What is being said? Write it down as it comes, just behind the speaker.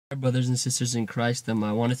brothers and sisters in Christ.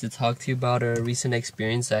 I wanted to talk to you about a recent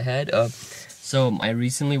experience I had. So I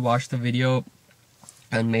recently watched a video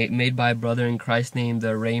made by a brother in Christ named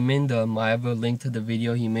Raymond. I have a link to the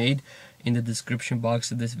video he made in the description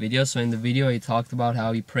box of this video. So in the video he talked about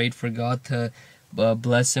how he prayed for God to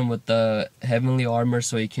bless him with the heavenly armor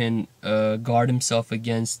so he can guard himself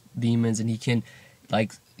against demons, and he can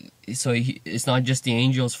it's not just the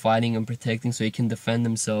angels fighting and protecting, so he can defend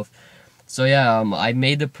himself. So yeah, I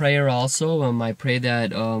made the prayer also. I pray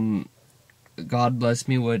that God bless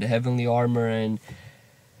me with heavenly armor and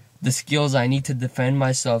the skills I need to defend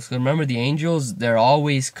myself. So remember, the angels, they're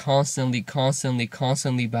always constantly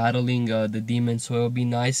battling the demons. So it would be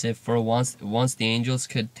nice if for once the angels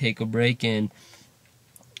could take a break, and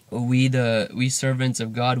we servants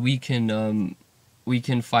of God, we can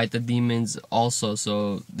fight the demons also.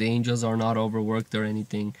 So the angels are not overworked or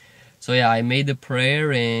anything. So yeah, I made the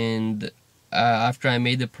prayer, and after I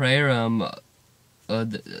made the prayer,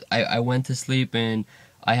 I went to sleep, and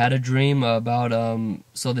I had a dream about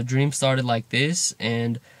so the dream started like this,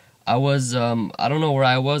 and I was I don't know where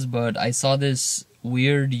I was, but I saw this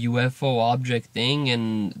weird UFO object thing,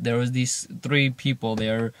 and there was these three people.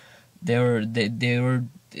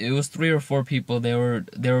 It was 3 or 4 people. They were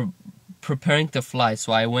preparing to fly.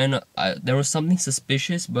 So I went. There was something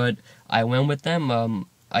suspicious, but I went with them.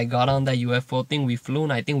 I got on that UFO thing. We flew,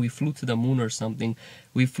 and I think we flew to the moon or something.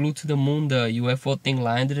 We flew to the moon. The UFO thing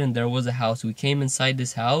landed, and there was a house. We came inside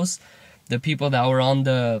this house. The people that were on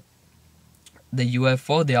the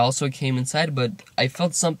UFO, they also came inside, but I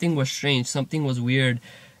felt something was strange. Something was weird,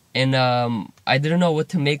 and I didn't know what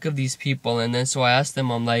to make of these people. And then so I asked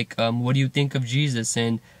them, I'm like, what do you think of Jesus?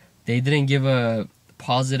 And they didn't give a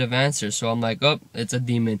positive answer. So I'm like, oh, it's a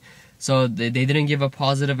demon. So they didn't give a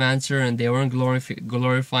positive answer, and they weren't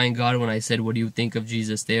glorifying God when I said, what do you think of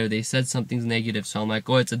Jesus? They said something's negative. So I'm like,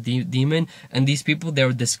 oh, it's a demon. And these people, they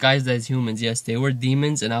were disguised as humans. Yes, they were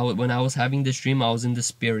demons. And when I was having this dream, I was in the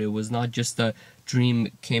spirit. It was not just a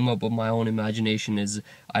dream came up of my own imagination. As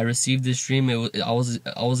I received this dream, I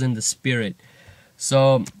was in the spirit.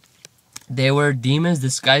 So they were demons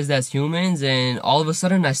disguised as humans, and all of a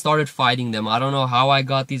sudden I started fighting them. I don't know how I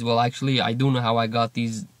got these. Well, actually, I do know how I got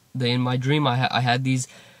these. In my dream, I had these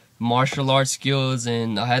martial arts skills,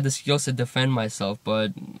 and I had the skills to defend myself,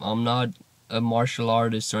 but I'm not a martial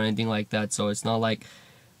artist or anything like that. So it's not like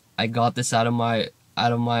I got this out of my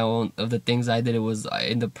own, of the things I did. It was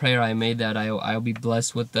in the prayer I made that I'll be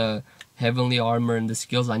blessed with the heavenly armor and the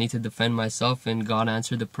skills I need to defend myself, and God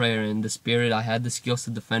answered the prayer. In the spirit, I had the skills to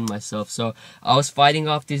defend myself. So I was fighting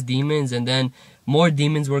off these demons, and then more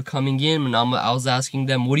demons were coming in, and I was asking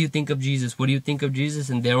them, what do you think of Jesus? What do you think of Jesus?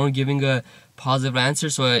 And they weren't giving a positive answer.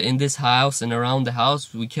 So in this house and around the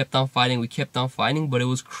house, we kept on fighting, but it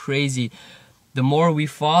was crazy. The more we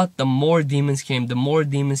fought, the more demons came, the more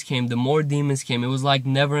demons came. It was like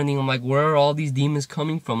never ending. I'm like, where are all these demons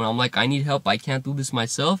coming from? And I'm like, I need help. I can't do this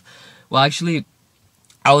myself. Well, actually,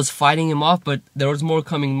 I was fighting him off, but there was more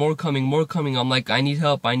coming. I'm like, I need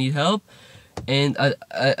help. And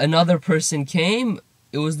another person came.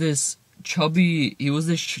 It was this chubby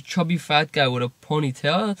fat guy with a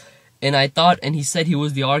ponytail, and he said he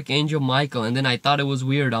was the Archangel Michael. And then I thought it was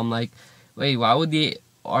weird. I'm like, wait, why would the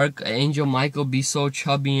Archangel Michael be so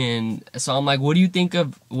chubby? And so I'm like, what do you think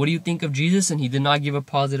of Jesus? And he did not give a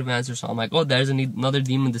positive answer. So I'm like, oh, there's another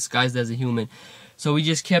demon disguised as a human. So we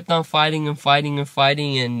just kept on fighting,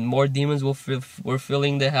 and more demons were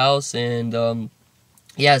filling the house. And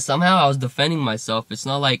yeah, somehow I was defending myself. It's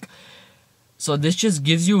not like... So this just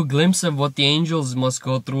gives you a glimpse of what the angels must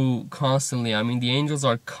go through constantly. I mean, the angels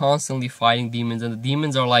are constantly fighting demons, and the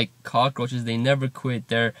demons are like cockroaches. They never quit.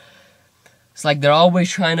 It's like they're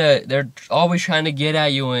always trying to get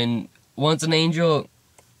at you. And once an angel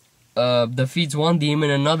defeats one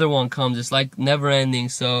demon, another one comes. It's like never ending.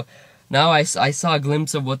 So now I saw a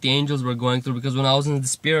glimpse of what the angels were going through, because when I was in the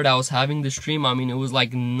spirit, I was having this dream. I mean, it was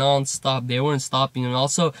like non-stop. They weren't stopping. And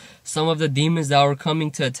also, some of the demons that were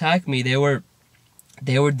coming to attack me, they were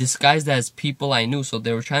disguised as people I knew. So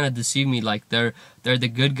they were trying to deceive me like they're the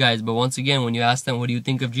good guys. But once again, when you ask them, what do you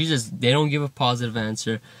think of Jesus? They don't give a positive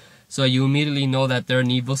answer. So you immediately know that they're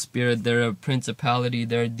an evil spirit, they're a principality,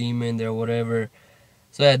 they're a demon, they're whatever.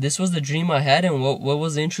 So yeah, this was the dream I had. And what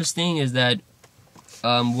was interesting is that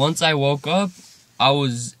once I woke up, I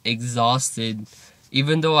was exhausted.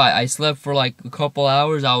 Even though I slept for like a couple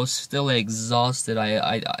hours, I was still exhausted.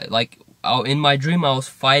 In my dream, I was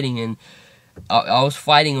fighting, and I was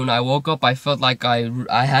fighting. When I woke up, I felt like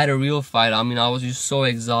I had a real fight. I mean, I was just so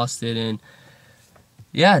exhausted. And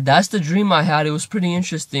yeah, that's the dream I had. It was pretty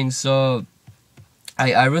interesting. So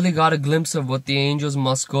I really got a glimpse of what the angels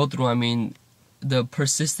must go through. I mean, the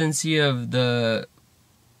persistency of the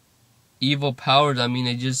evil powers, I mean,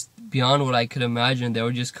 it just beyond what I could imagine. They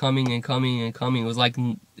were just coming and coming and coming. It was like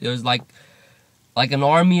an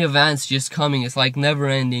army of ants just coming. It's like never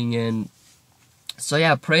ending. And so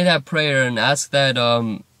yeah, pray that prayer and ask that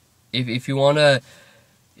if you wanna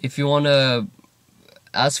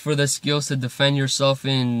ask for the skills to defend yourself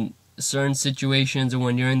in certain situations, or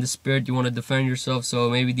when you're in the spirit you want to defend yourself, so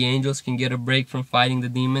maybe the angels can get a break from fighting the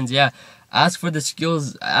demons. Yeah, ask for the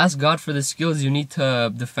skills, ask God for the skills you need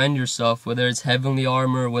to defend yourself, whether it's heavenly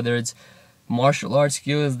armor, whether it's martial arts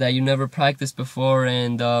skills that you never practiced before.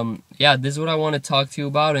 And yeah, this is what I want to talk to you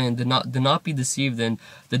about. And do not be deceived. And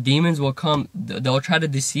the demons will come, they'll try to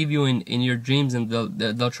deceive you in your dreams, and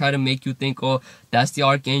they'll try to make you think, oh, that's the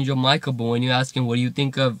archangel Michael. But when you ask him, what do you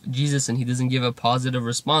think of Jesus, and he doesn't give a positive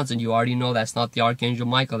response, and you already know that's not the archangel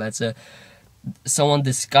Michael, that's someone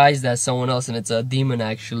disguised as someone else, and it's a demon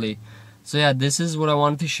actually. So yeah, this is what I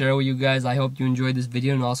wanted to share with you guys. I hope you enjoyed this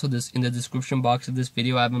video, and also in the description box of this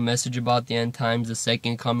video I have a message about the end times, the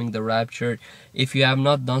second coming, the rapture. If you have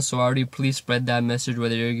not done so already, please spread that message,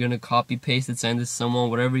 whether you're going to copy paste it, send it to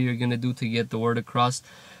someone, whatever you're going to do to get the word across.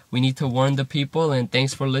 We need to warn the people. And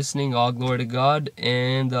thanks for listening. All glory to God.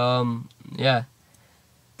 And yeah,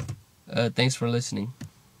 thanks for listening.